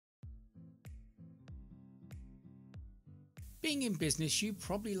Being in business, you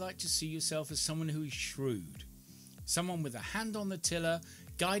probably like to see yourself as someone who is shrewd, someone with a hand on the tiller,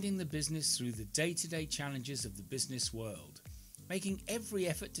 guiding the business through the day-to-day challenges of the business world, making every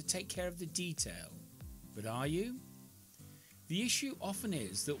effort to take care of the detail. But are you? The issue often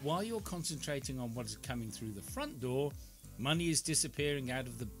is that while you're concentrating on what is coming through the front door, money is disappearing out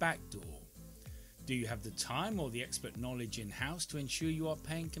of the back door. Do you have the time or the expert knowledge in-house to ensure you are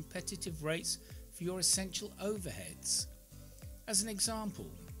paying competitive rates for your essential overheads? As an example,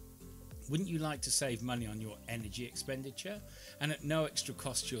 wouldn't you like to save money on your energy expenditure and at no extra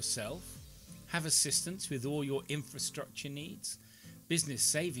cost to yourself? Have assistance with all your infrastructure needs? Business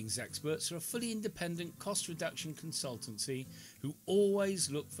savings experts are a fully independent cost reduction consultancy who always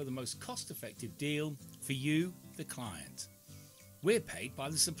look for the most cost-effective deal for you, the client. We're paid by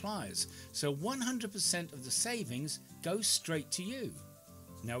the suppliers, so 100% of the savings goes straight to you.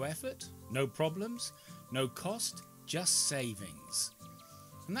 No effort, no problems, no cost, just savings.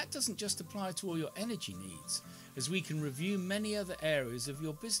 And that doesn't just apply to all your energy needs, as we can review many other areas of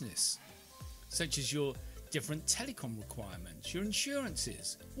your business, such as your different telecom requirements, your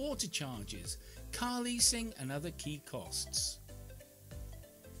insurances, water charges, car leasing and other key costs.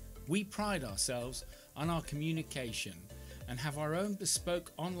 We pride ourselves on our communication and have our own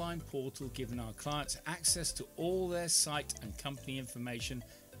bespoke online portal giving our clients access to all their site and company information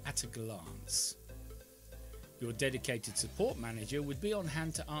at a glance. Your dedicated support manager would be on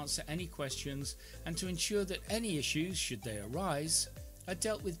hand to answer any questions and to ensure that any issues, should they arise, are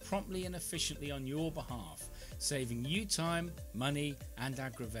dealt with promptly and efficiently on your behalf, saving you time, money and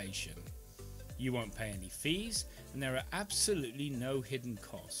aggravation. You won't pay any fees and there are absolutely no hidden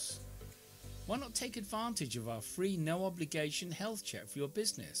costs. Why not take advantage of our free no obligation health check for your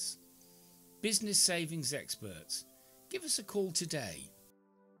business? Business savings experts. Give us a call today